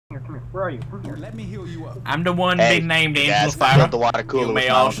Where are you? I'm here. Let me heal you up. I'm the one Hey, big named you Angel guys, Fire. the water cooler You may with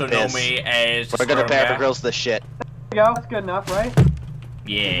my also own know piss. me as. We're gonna Bear Guy. Grylls this shit. There you go. That's good enough, right?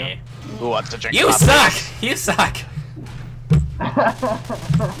 Yeah. Who wants to drink? You coffee? suck! You suck!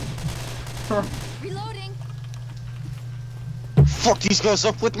 Reloading. Fuck these guys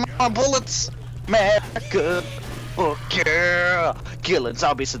up with my bullets! America! Fuck yeah! Killing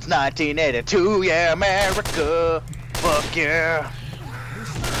zombies since 1982, yeah, America! Fuck yeah!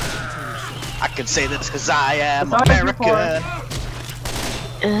 I can say this cause I am American!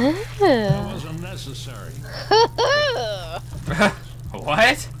 Wasn't necessary.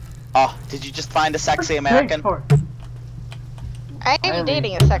 What? Oh, did you just find a sexy American? I am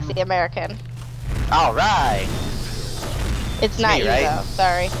dating a sexy American. Alright! It's not me, you right? though,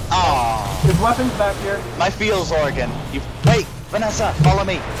 sorry. Oh, There's weapons back here. my feels organ. You wait, Vanessa, follow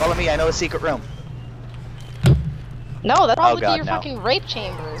me. Follow me. I know a secret room. No, that's probably God, your no. fucking rape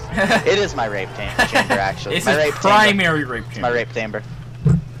chambers. It is my rape chamber, actually. It's my his rape primary rape chamber. chamber. My rape chamber.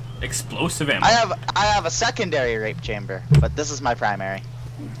 Explosive ammo. I have a secondary rape chamber, but this is my primary.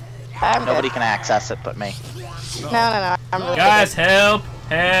 I'm Nobody good. can access it but me. No. I'm really Guys, help!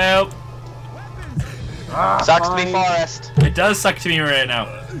 Help! Sucks to be Forrest. It does suck to me right now.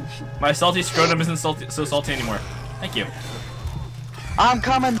 My salty scrotum isn't so salty anymore. Thank you. I'm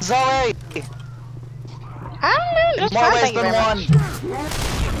coming, Zoe. I don't know, just More fine, ways thank you than very one. much.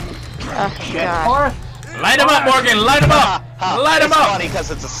 Oh, God. Forrest! Light him up, Morgan! Light him up! Light him it's up! funny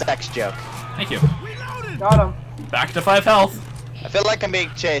because it's a sex joke. Thank you. Got him. Back to 5 health. I feel like I'm being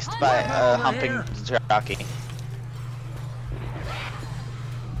chased by a humping jockey.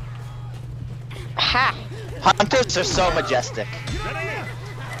 Ha! Hunters are so majestic.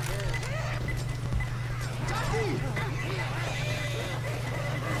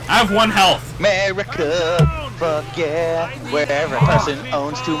 I have 1 health. America, fuck yeah. Where every person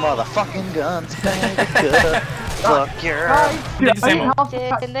owns 2 motherfucking guns. America, fuck yeah. Guys, Take the I same need one. health Sit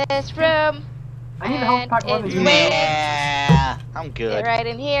pack. in this room. I need a health pack more than It's you. Yeah, I'm Get good. right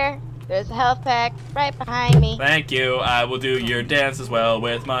in here. There's a health pack right behind me. Thank you. I will do your dance as well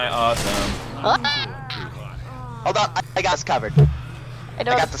with my awesome. Hold on, I got this covered. I I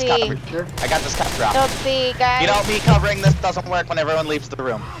don't got this see. covered. I got this covered. I don't see, guys. You know, me covering this doesn't work when everyone leaves the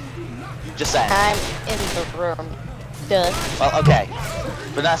room. Just saying. I'm in the room. Duh. Well, okay.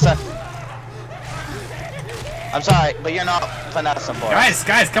 Vanessa. I'm sorry, but you're not Vanessa for us.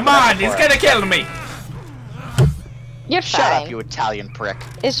 Guys, come on! He's gonna kill me! You're Shut fine. up, you Italian prick.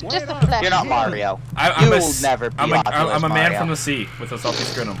 It's just a flesh. You're not Mario. I'm You'll a, never be I'm Optimus a man Mario. from the sea with a salty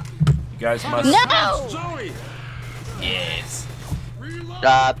scrotum. You guys must. No! Zoe! Yes.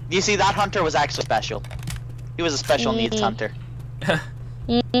 You see, that hunter was actually special. He was a special needs hunter.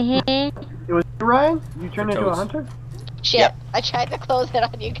 Mm-hmm. It was you, Ryan? You turned into a Toads. hunter? Shit. Yep. I tried to close it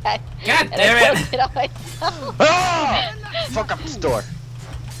on you guys. God And I damn closed it! it on myself. Ah! Fuck up this door.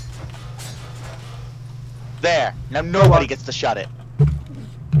 There. Now nobody gets to shut it.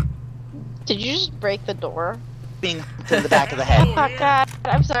 Did you just break the door? Being to the back of the head. Oh god,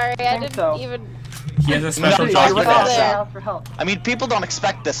 I'm sorry. I think didn't so. even. He has a special No, job you're for Vanessa. that. there. Ask for help. I mean, people don't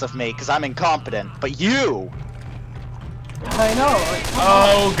expect this of me because I'm incompetent, but you. I know. Like,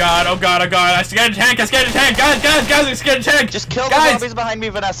 Oh god! I scared a tank! I scared a tank! Guys! I scared a tank! Just kill the Guys! zombies behind me,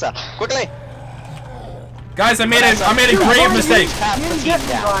 Vanessa. Quickly. Guys, I made Vanessa, a you grave already mistake. have you the didn't get team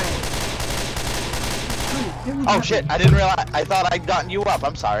me, down. Ryan. Please, give me Oh that. shit! I didn't realize. I thought I'd gotten you up.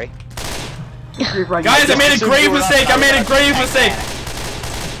 I'm sorry. Ryan, Guys, I you- made a assumed grave you were mistake! I outside made a that grave tank mistake!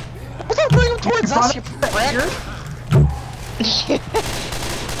 What's up, bring him towards us, you Brought prick? here?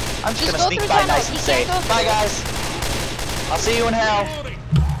 I'm just Just gonna go sneak through by tunnel. nice and You safe. can't go Bye, through. guys. I'll see you in hell.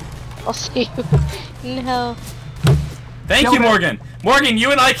 I'll see you. No. Thank Kill you, him. Morgan. Morgan,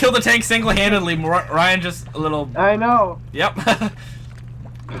 you and I killed the tank single-handedly. Ryan just a little. I know. Yep.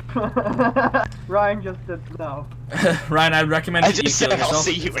 Ryan just did no. Ryan, I'd recommend I that you just kill said I'll yourself.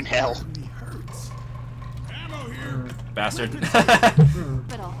 see you in hell. Bastard.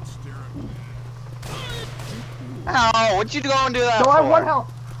 Hospital. Oh, what'd you go and do that So I have for? 1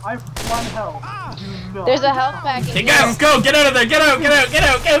 health. I have 1 health. Do not. There's a health pack in Hey here. guys, let's go! Get out of there! Get out!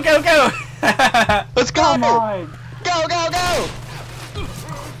 Go! Let's go! Come on. Go!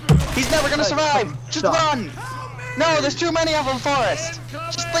 He's never gonna survive! Just Stop. run! No, there's too many of them, Forrest!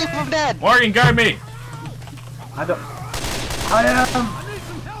 Just leave them dead! Morgan, guard me! I don't. I am.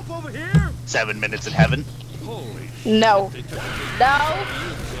 7 minutes in heaven. No. No.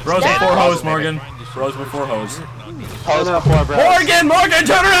 Rose No. before hose, Morgan. Rose before hose. Hose no. before bros. Morgan,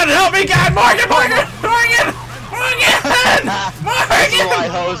 turn around and help me, God! Morgan! This is why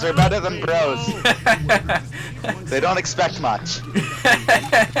hoes are better than bros. They don't expect much.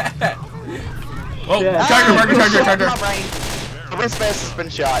 Oh, shit. charger, Morgan, charger. Come on, Rain. The wrist fast has been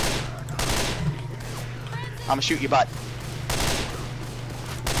shot. I'm gonna shoot your butt.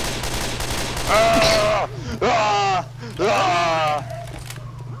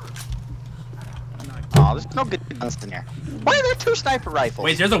 Oh, there's no good guns in here. Why are there 2 sniper rifles?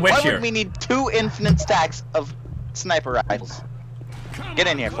 Wait, there's a witch Why here. would we need 2 infinite stacks of sniper rifles? Get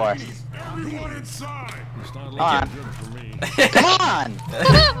in here, Forrest. It's not on. looking good for me. Come on!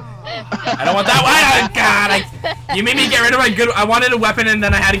 I don't want that one. Oh, God, you made me get rid of my good. I wanted a weapon and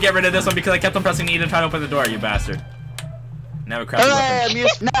then I had to get rid of this one because I kept on pressing E to try to open the door. You bastard. Now a crappy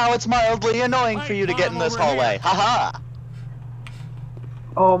weapon. Now it's mildly annoying for you to get in this hallway. Haha!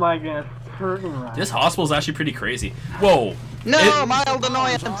 Oh my goodness. Hurting right. This hospital is actually pretty crazy. Whoa. No, mild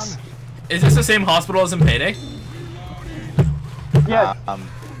annoyance! Is this the same hospital as in Payday? Yes.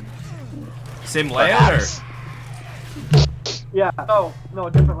 Same layout or? Perhaps. Yeah. Oh, no,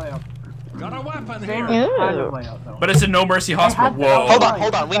 different layout. Got a weapon Same here. kind of layout though. But it's a No Mercy hospital. had to- Whoa.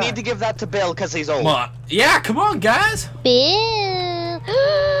 Hold on. We need to give that to Bill because he's old. Come on. Yeah, come on, guys. Bill.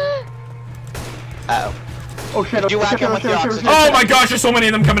 Uh-oh. Oh shit. Did you whack him with the oxygen? Oh my gosh, there's so many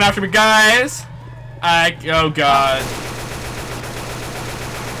of them coming after me, guys. Oh God.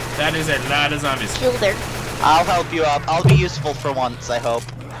 That is a lot of zombies. Shoulder. I'll help you up. I'll be useful for once, I hope.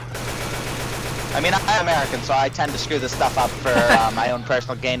 I mean, I'm American, so I tend to screw this stuff up for my own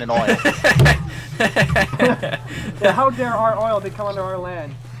personal gain in oil. Yeah, how dare our oil be coming to our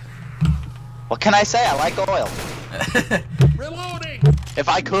land? What can I say? I like oil. Reloading. If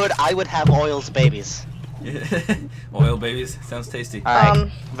I could, I would have oil's babies. Oil babies. Sounds tasty.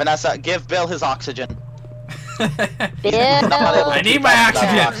 Alright, Vanessa, give Bill his oxygen. Bill. I need my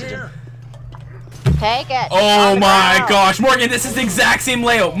oxygen. Take it. Oh On the my ground. gosh, Morgan, this is the exact same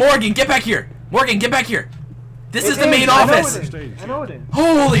layout. Morgan, get back here. Morgan, get back here. This is the It main I know office. it is. I know it is.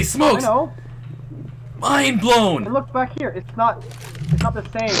 Holy I smokes. know. Mind And blown. look back here. It's not the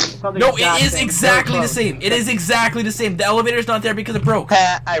same. It's not the No, exact it is same. exactly Very the close. same. It is exactly the same. The elevator's not there because it broke.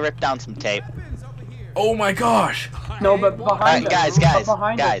 I ripped down some tape. Oh my gosh. No, but behind us.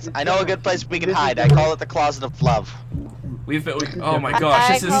 Guys, I know a good place we can hide. I call it the Closet of Love. Oh my gosh,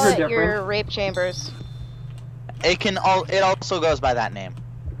 I this call is it your different. rape chambers. It also goes by that name.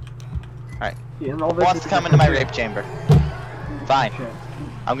 Alright. Yeah, Who wants to come into my rape chamber? Fine. Shit.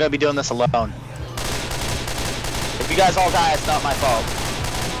 I'm gonna be doing this alone. If you guys all die, it's not my fault.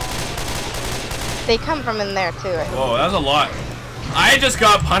 They come from in there too. Whoa, that was a lot. I just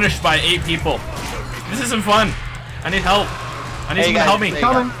got punished by 8 people. This isn't fun. I need help. I need Hey, someone to help me. guys, there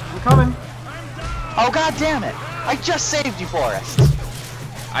you Coming. I'm coming. Oh god damn it! I just saved you, Forrest!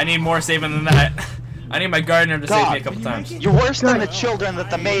 I need more saving than that. I need my gardener to save me a couple times. You're worse than the children that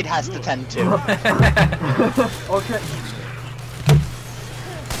the maid has to tend to. Oh shit.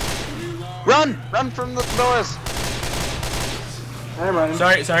 Run! Run from the doors! I'm running.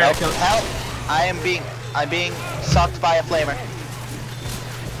 Sorry, I Help! killed. Help! I'm being sucked by a flamer.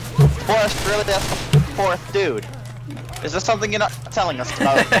 Forrest, really, that's the 4th dude. Is this something you're not telling us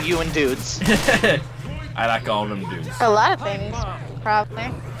about, you and dudes? I like all them dudes. A lot of things,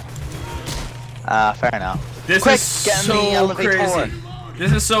 probably. Fair enough. This Quick, is get in the so elevator. crazy.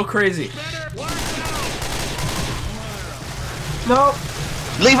 This is so crazy. No.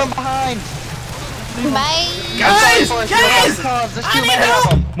 Leave him behind! Bye. Guys! Forrest, Guys! there's I too need many help!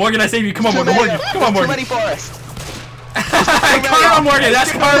 of them! Morgan, I saved you. Come on, Too Morgan. many Morgan. of Come on, them. Too Morgan. many Forrest! Karma, Morgan.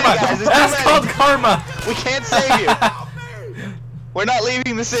 That's There's too many, karma. guys. There's too That's many. called karma. We can't save you! We're not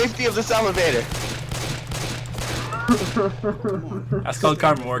leaving the safety of this elevator. That's called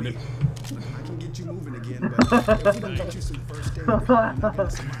karma, Morgan. I can get you moving again, but if we don't get you some first aid,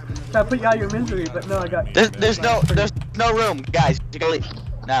 I put you out of your misery, but no, I got. There's no room, guys. You gotta leave.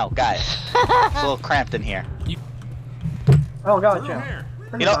 No, guys. It's a little cramped in here. Oh gotcha.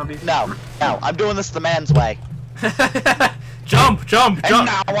 You know, no. I'm doing this the man's way. Jump. And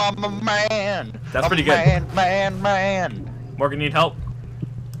now I'm a man. That's a pretty good. Man. Morgan, need help?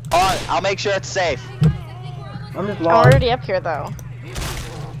 Oh, I'll make sure it's safe. I'm just I'm lost. already up here though.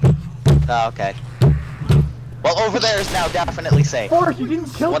 Oh, okay. Well, over there is now definitely safe. Forrest, you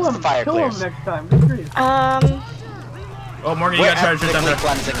didn't kill Once him. the fire Kill clears. him next time. Good grief. Oh, Morgan, you We're got charger down ethically there.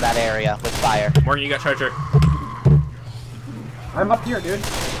 cleansing that area with fire. Morgan, you got charger. I'm up here, dude.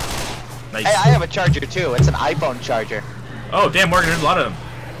 Nice. Hey, I have a charger too. It's an iPhone charger. Oh, damn, Morgan, there's a lot of them.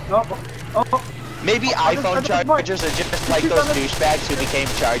 Oh. Maybe iPhone chargers are just like those douchebags who became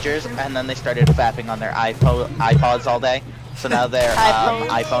chargers and then they started fapping on their iPods all day. So now they're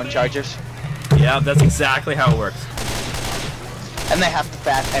iPhone chargers. Yeah, that's exactly how it works. And they have to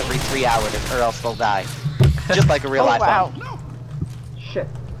fap every 3 hours or else they'll die. Just like a real iPhone. Wow. Shit.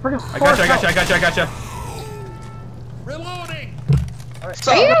 Friggin' I gotcha. Reloading.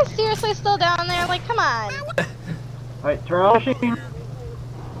 So, Are you guys seriously still down there? Like, come on. Alright, turn on the machine.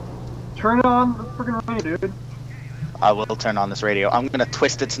 Turn it on the friggin' radio, dude. I will turn on this radio. I'm gonna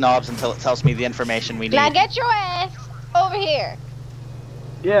twist its knobs until it tells me the information we need. Now get your ass over here.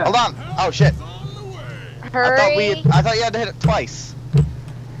 Yeah. Hold on. Oh shit. Hurry. I thought you had to hit it twice.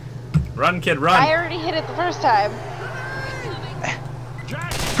 Run, kid, run. I already hit it the first time.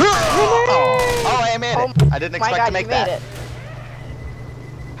 Oh, I made it. I didn't My expect God, to make you made that. it.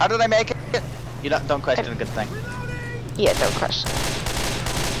 How did I make it? You don't question a good thing. Yeah, don't question.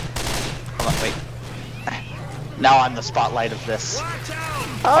 Hold on, wait. Now I'm the spotlight of this.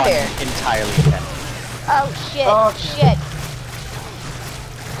 Oh dear. Entirely dependent. Oh shit. Oh, shit.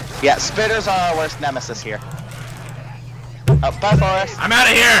 Yeah, spitters are our worst nemesis here. Oh, bye, Forrest. I'm out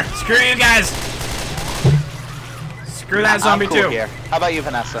of here. Screw you guys. Screw that zombie I'm cool too. here. How about you,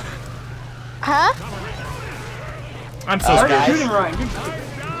 Vanessa? Huh? I'm so Why are scared. you shooting, Ryan?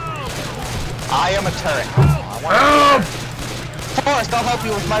 I am a turret. Oh! Forrest, I'll help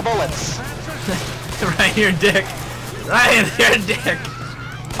you with my bullets. Ryan, you're a dick. Ryan, you're a dick.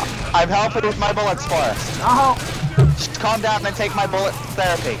 I'm helping with my bullets, Forrest. Oh, Just calm down and take my bullet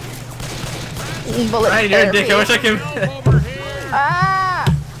therapy. Bullet Ryan, you're a dick. I wish I could. Over here. Ah!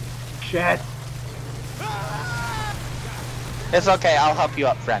 shit. It's okay, I'll help you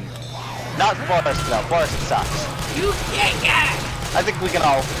up, friend. Not Forrest though. Forrest sucks. You can't get it. I think we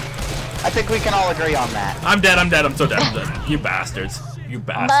can all agree on that. I'm dead. I'm so dead. You bastards. You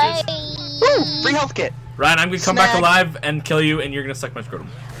bastards. Bye. Woo! Free health kit. Ryan, I'm gonna come back Snag. alive and kill you, and you're gonna suck my scrotum.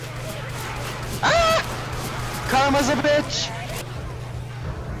 Ah! Karma's a bitch.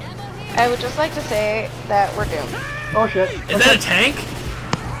 I would just like to say that we're doomed. Oh shit. Is that a tank?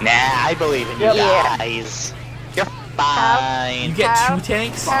 Nah, I believe in you Yeah. guys. You're You fine. get How? 2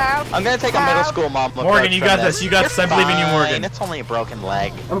 tanks? How? I'm gonna take a middle school mom approach Morgan, you from got this. You got this. I believe in you, Fine. Morgan. It's only a broken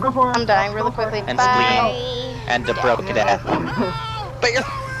leg I'm going for it. I'm dying really quickly. And Bye. and a broken death. But you're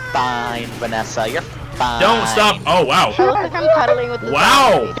fine, Vanessa. You're fine. Don't stop. Oh wow. I look like I'm cuddling with the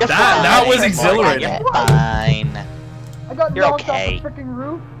Wow. zombie. You're That was fine, exhilarating. Morgan, You're fine. I got You're knocked okay. off the freaking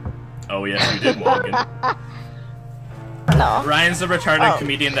roof. Oh yes, you did, Morgan. No. Ryan's the retarded Oh.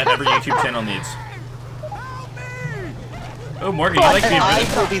 comedian that every YouTube channel needs. Oh, Morgan, you like being I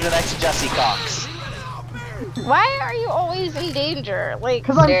rid will be the next Jesse Cox. Why are you always in danger? Like,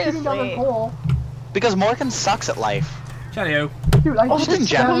 Because I'm shooting down seriously. this hole. Because Morgan sucks at life. Cheerio. Dude, I Just in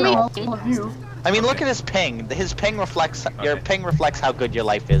just down general. all of you. I mean, look at his ping. His ping reflects your ping reflects how good your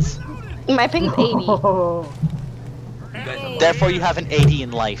life is. My ping's 80. Oh. Therefore, you have an 80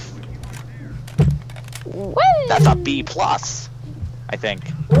 in life. Woo! That's a B plus, I think.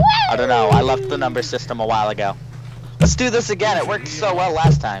 Woo! I don't know. I left the number system a while ago. Let's do this again. It worked so well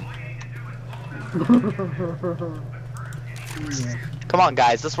last time. Come on,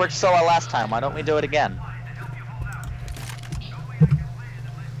 guys. This worked so well last time. Why don't we do it again?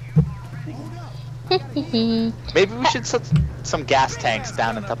 Maybe we should set some gas tanks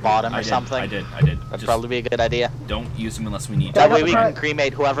down at the bottom or something. I did. That'd Just probably be a good idea. don't use them unless we need That to. way we Right. can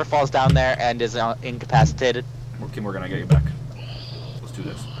cremate whoever falls down there and is incapacitated. Okay, Morgan, I got you back. Let's do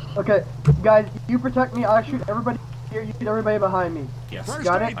this. Okay, guys, you protect me. I shoot everybody here. You shoot everybody behind me. Yes.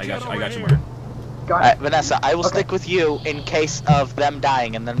 Got it? I got you, Morgan. Got Alright, it. Vanessa, I will Okay. stick with you in case of them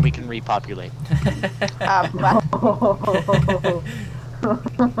dying, and then we can repopulate. Well,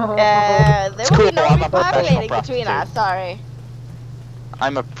 there It's will be cool, no I'm a professional repopulating between us, prostitute. sorry.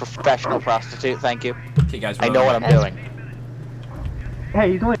 I'm a professional prostitute, thank you. Okay, guys. I know what I'm doing.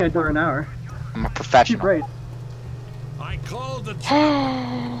 Hey, he's only $1 an hour. I'm a Cheap professional. rate. I closed the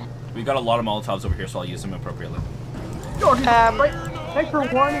We got a lot of Molotovs over here, so I'll use them appropriately. Oh, dude, right. Thanks for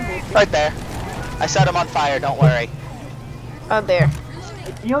warning me. Right there. I set him on fire, don't worry. Oh, there.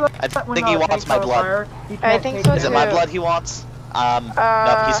 You know that I when, think he wants tanks my are on blood. fire, he I can't think take so Is it damage. my blood he wants?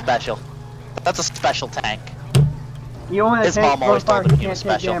 No, he's special. That's a special tank. You only His tank mom always fire, told him he he was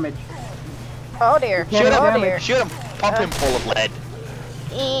can't take special. damage. Oh dear. Shoot Shoot him, Oh him! dear. Shoot him! Pump him full of lead.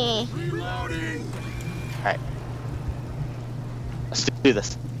 Eh. Alright. Let's do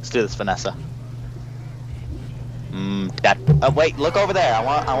this. Let's do this, Vanessa. That. Wait, look over there. I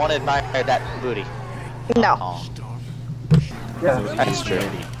want to admire that booty. No. Oh, Yeah. that's true.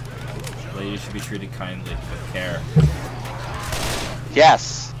 Ladies should be treated kindly, with care.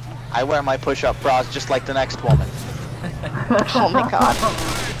 Yes. I wear my push-up bras just like the next woman. Oh my god.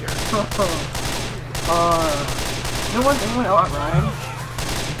 Anyone else, Ryan?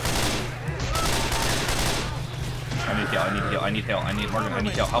 I need heal. I need Morgan. I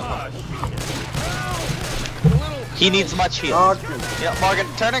need heal. Help him. He needs much heal. Okay. Yeah, Morgan,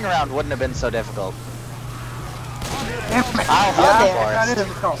 turning around wouldn't have been so difficult. Damn it. I'll Yeah, help that you is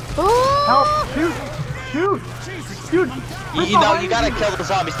for us. difficult. Ooh. Help! Shoot! Shoot! You know, you gotta kill the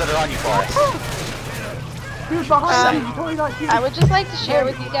zombies that are on you for us. Dude, behind you! You're totally not shooting. I would just like to share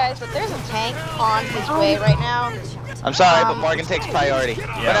with you guys that there's a tank on his way right now. I'm sorry, but Morgan takes priority.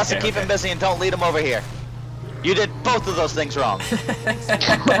 Vanessa, okay, keep okay. him busy and don't lead him over here. You did both of those things wrong.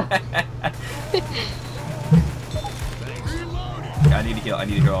 I need to heal. I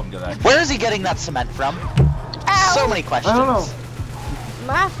need to heal. I'm gonna. Where is he getting that cement from? Ow! So many questions. I don't know.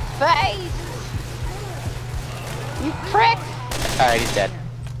 My face! You prick! Alright, he's dead.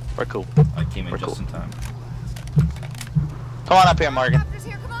 We're cool. I came in We're just cool. in time. Come on up here, Morgan.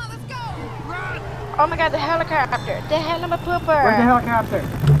 Oh my god, the helicopter! The helicopter! Where's the helicopter?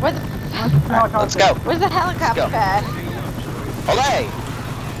 Where's the, Helicopter. Let's go. where's the helicopter go. pad? Olay!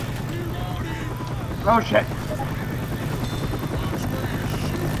 Oh shit.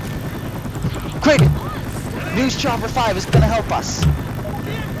 Quick! News Chopper 5 is gonna help us.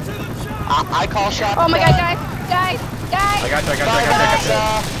 I call shot. Oh my god, guys! I got you. I got you. I Bye, got Vanessa.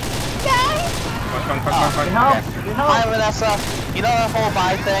 Guys! you. Come on. Get help! Okay. Get Hi, help! Vanessa. You know that whole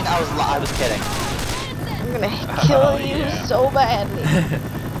bye thing? I was kidding. I'm gonna kill you yeah. so badly.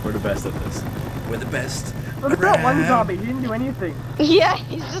 We're the best at this. We're the best. Look at that one zombie. He didn't do anything. Yeah,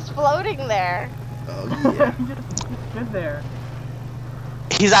 he's just floating there. Oh He just stood there.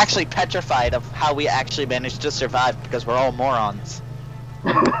 He's actually petrified of how we actually managed to survive because we're all morons.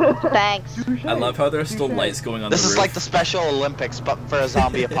 Thanks. Touche. I love how there's still Touche. lights going on This the is roof. like the Special Olympics, but for a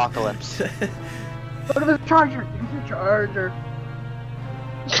zombie apocalypse. Look at the charger. Use the charger.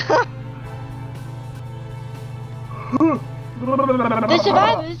 The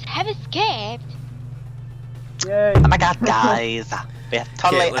survivors have escaped. Yay. Oh my god, guys. We have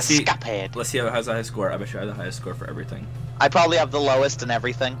totally Okay, let's see. escaped. Let's see who has the highest score. I bet you I have the highest score for everything. I probably have the lowest in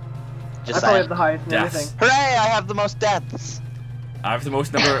everything. I Just probably saying. have the highest in Deaths. everything. Hooray, I have the most deaths. I have the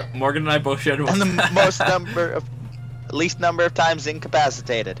most number. Morgan and I both shared And the least number of times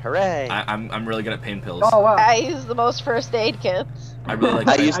incapacitated. Hooray. I'm really good at pain pills. Oh wow. I use the most first aid kits. I really like.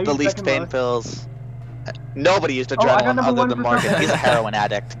 I pain- used the used least second pain most. pills. Nobody used Oh, I got adrenaline number other one than for Morgan. some- He's a heroin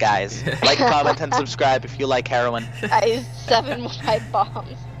addict, guys. Like, comment, and subscribe if you like heroin. I used 7 pipe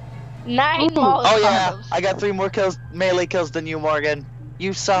bombs. 9 Ooh. Molotov Oh yeah, bombs. I got 3 more melee kills than you, Morgan.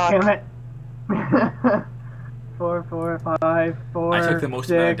 You suck. Damn it. 4, 5, 4. I took the most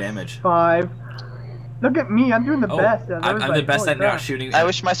amount of 6, damage. 5. Look at me. I'm doing the Oh, best. I'm the best at not shooting. I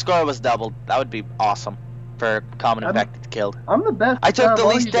wish my score was doubled. That would be awesome for common I'm- infected killed. I'm the best. I took out the of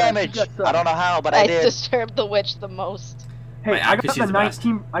all least you guys. damage. You guys suck. I don't know how, but I I did. disturbed the witch the most. Hey, My I got accuracy the is the best.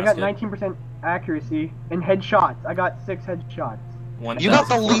 19. I That's got good. 19% accuracy and headshots. I got 6 headshots. You got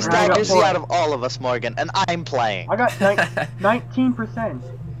the least I got accuracy 4. out of all of us, Morgan, and I'm playing. I got 19%.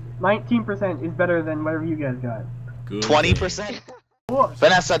 19% is better than whatever you guys got. 20%? Whoa.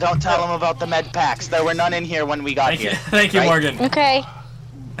 Vanessa, don't tell him about the med packs. There were none in here when we got Thank you, here. thank you, Right? Morgan. Okay.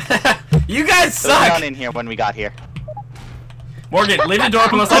 You guys There were suck. none in here when we got here. Morgan, leave the door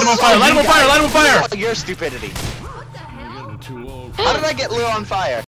open. Let's light him on fire. Light him on fire. Light him on fire. Oh, your stupidity. You're getting too old. How did I get Lou on fire?